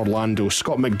Mountain in Orlando.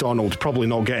 Scott McDonald, probably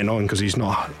not getting on because he's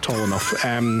not tall enough.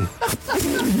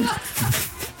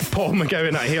 Paul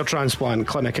McGowan at a hair transplant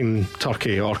clinic in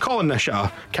Turkey, or Colin Nish at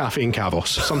a cafe in Kavos,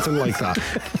 something like that.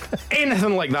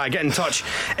 Anything like that, get in touch.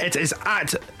 It is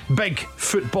at Big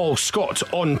Football Scott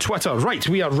on Twitter. Right,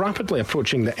 we are rapidly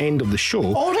approaching the end of the show.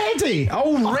 Already?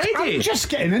 I'm just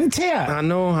getting into it. I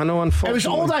know, unfortunately. It was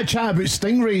all that chat about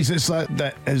stingrays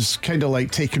that is kind of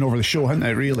like taking over the show, hasn't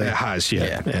it, really? It has,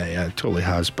 yeah, it totally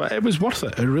has. But it was worth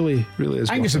it. It really is.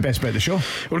 I think it's the best bit of the show.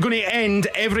 We're going to end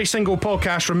every single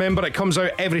podcast. Remember, it comes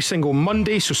out every single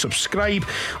Monday, so subscribe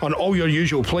on all your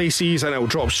usual places and it'll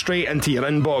drop straight into your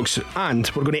inbox. And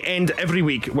we're going to end every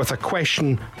week with a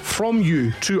question from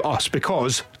you to us,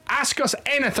 because ask us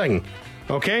anything,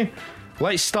 okay?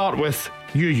 Let's start with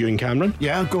you, Ewan Cameron.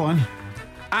 Yeah, go on.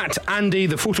 At Andy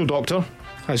the Photo Doctor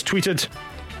has tweeted,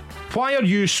 "Why are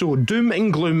you so doom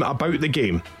and gloom about the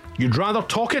game? You'd rather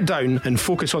talk it down and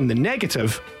focus on the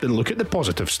negative than look at the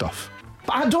positive stuff."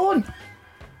 But I don't.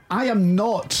 I am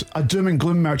not a doom and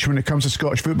gloom merchant when it comes to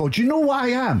Scottish football. Do you know what I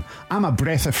am? I'm a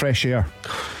breath of fresh air.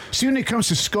 See, when it comes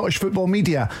to Scottish football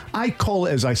media, I call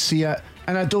it as I see it,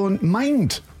 and I don't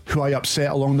mind who I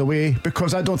upset along the way,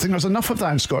 because I don't think there's enough of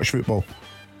that in Scottish football.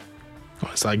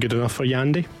 Is that good enough for you,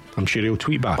 Andy? I'm sure he'll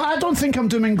tweet back. But I don't think I'm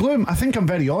doom and gloom. I think I'm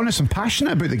very honest and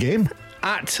passionate about the game.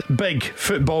 At Big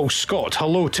Football Scott,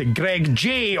 hello to Greg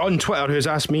J on Twitter, who's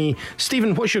asked me,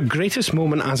 "Stephen, what's your greatest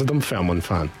moment as a Dunfermline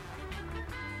fan?"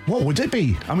 What would it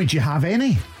be? I mean, do you have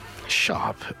any? Shut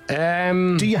up.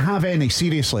 Do you have any?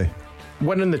 Seriously?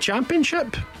 Winning the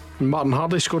championship. Martin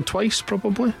Hardy scored twice,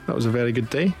 probably. That was a very good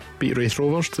day. Beat Wraith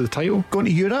Rovers to the title. Going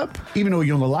to Europe, even though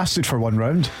you only lasted for one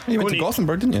round. You went to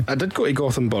Gothenburg, didn't you? I did go to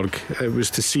Gothenburg. It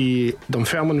was to see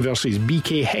Dunfermline versus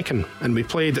BK Häcken, and we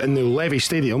played in the Levy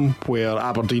Stadium where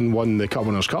Aberdeen won the Cup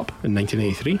Winners' Cup in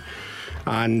 1983.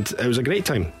 And it was a great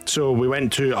time. So we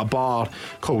went to a bar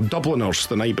called Dubliners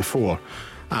the night before,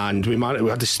 and we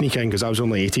had to sneak in because I was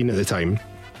only 18 at the time.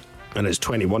 and it's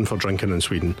 21 for drinking in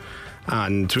Sweden.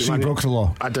 And So you broke the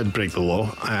law? I did break the law.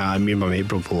 Me and my mate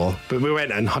broke the law, but we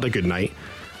went in, had a good night,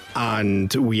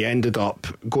 and we ended up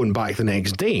going back the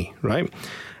next day, right?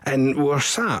 And we were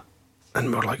sat, and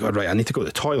we were like, all right, I need to go to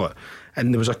the toilet.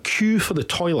 And there was a queue for the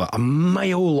toilet a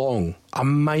mile long,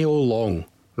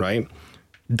 right?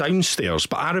 Downstairs.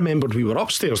 But I remembered we were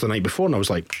upstairs the night before, and I was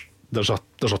like, there's a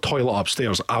toilet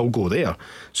upstairs, I'll go there.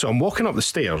 So I'm walking up the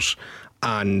stairs,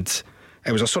 and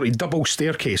it was a sort of double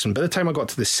staircase, and by the time I got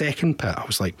to the second pit, I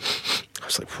was like,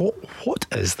 what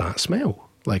is that smell?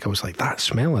 Like, I was like, that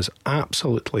smell is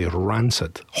absolutely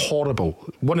rancid, horrible,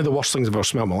 one of the worst things I've ever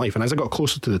smelled in my life. And as I got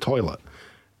closer to the toilet,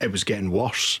 it was getting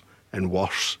worse and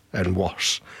worse and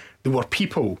worse. There were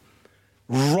people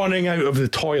running out of the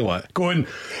toilet going,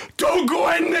 don't go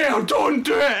in there, don't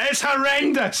do it, it's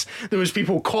horrendous. There was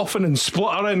people coughing and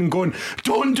spluttering and going,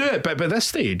 don't do it. But by this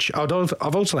stage, I've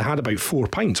also had about 4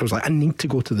 pints. I was like, I need to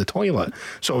go to the toilet.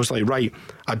 So I was like, right,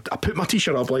 I put my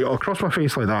t-shirt up like across my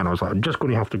face like that, and I was like, I'm just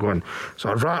going to have to go in.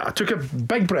 So I took a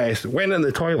big breath, went in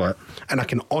the toilet, and I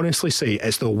can honestly say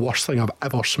it's the worst thing I've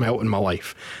ever smelt in my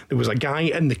life. There was a guy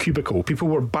in the cubicle, people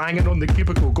were banging on the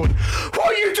cubicle going, what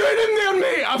are you doing in there,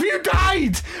 mate? Have you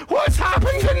died? What's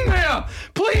happened in there?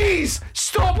 Please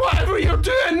stop whatever you're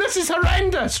doing. This is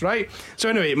horrendous, right? So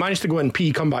anyway, managed to go and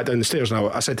pee, come back down the stairs, and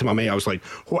I said to my mate, I was like,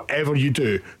 whatever you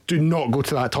do not go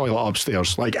to that toilet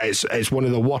upstairs. Like, it's one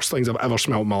of the worst things I've ever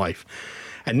smelled in my life.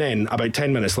 And then about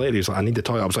 10 minutes later, he was like, I need the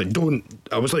toilet.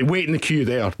 I was like, wait in the queue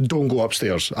there, don't go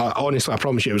upstairs. Honestly, I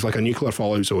promise you, it was like a nuclear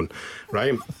fallout zone,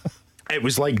 right? It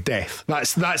was like death.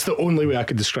 That's the only way I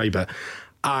could describe it.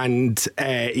 And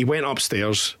he went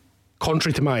upstairs,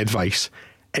 contrary to my advice,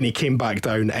 and he came back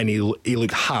down, and he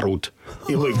looked harrowed.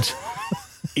 He looked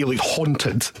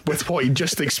haunted with what he'd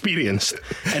just experienced.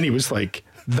 And he was like,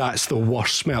 that's the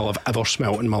worst smell I've ever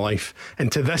smelt in my life.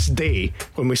 And to this day,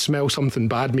 when we smell something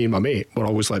bad, me and my mate, we're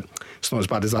always like, it's not as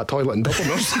bad as that toilet in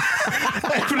Dubliners.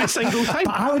 Every single time.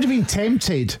 But I would have been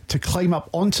tempted to climb up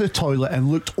onto the toilet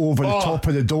and looked over the top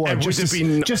of the door just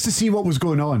to see what was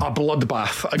going on. A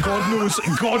bloodbath.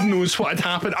 God knows what had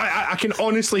happened. I can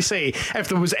honestly say, if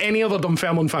there was any other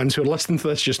Dunfermline fans who are listening to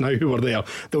this just now who were there,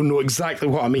 they'll know exactly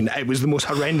what I mean. It was the most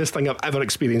horrendous thing I've ever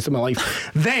experienced in my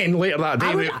life. Then later that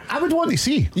day, I would want to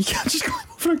see. You can't just go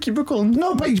over a cubicle.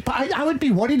 No, but I would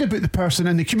be worried about the person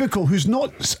in the cubicle who's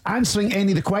not answering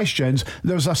any of the questions.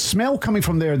 There's a smell coming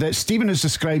from there that Stephen has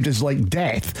described as like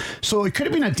death. So it could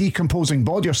have been a decomposing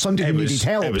body or somebody who needed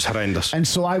help. It was horrendous. And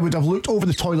so I would have looked over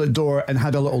the toilet door and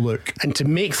had a little look. And to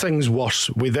make things worse,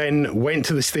 we then went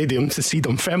to the stadium to see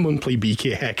Dunfermline play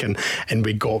BK Häcken, and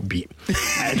we got beat.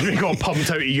 And we got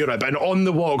pumped out of Europe. And on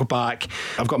the walk back,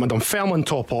 I've got my Dunfermline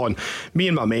top on, me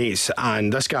and my mates,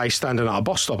 and this guy standing at a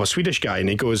bus stop, a Swedish guy, and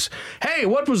he goes, hey,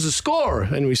 what was the score?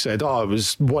 And we said, it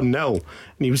was 1-0. And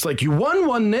he was like, you won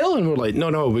 1-0? And we're like,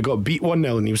 no, we got beat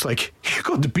 1-0. And he was like, you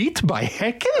got beat by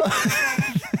Häcken?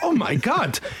 Oh my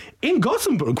God. In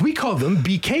Gothenburg, we call them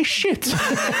BK shit.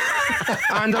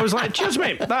 And I was like, cheers,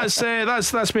 mate. That's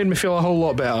made me feel a whole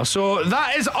lot better. So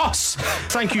that is us.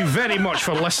 Thank you very much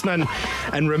for listening.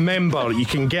 And remember, you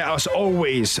can get us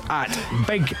always at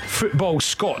Big Football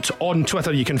Scott on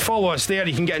Twitter. You can follow us there.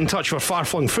 You can get in touch for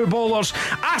Far-Flung Footballers.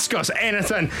 Ask us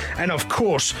anything. And of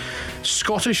course,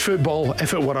 Scottish football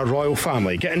if it were a royal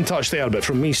family. Get in touch there. But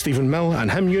from me, Stephen Mill,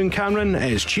 and him, Ewan Cameron,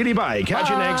 is cheery bye.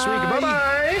 Catch you next week.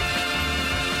 Bye-bye.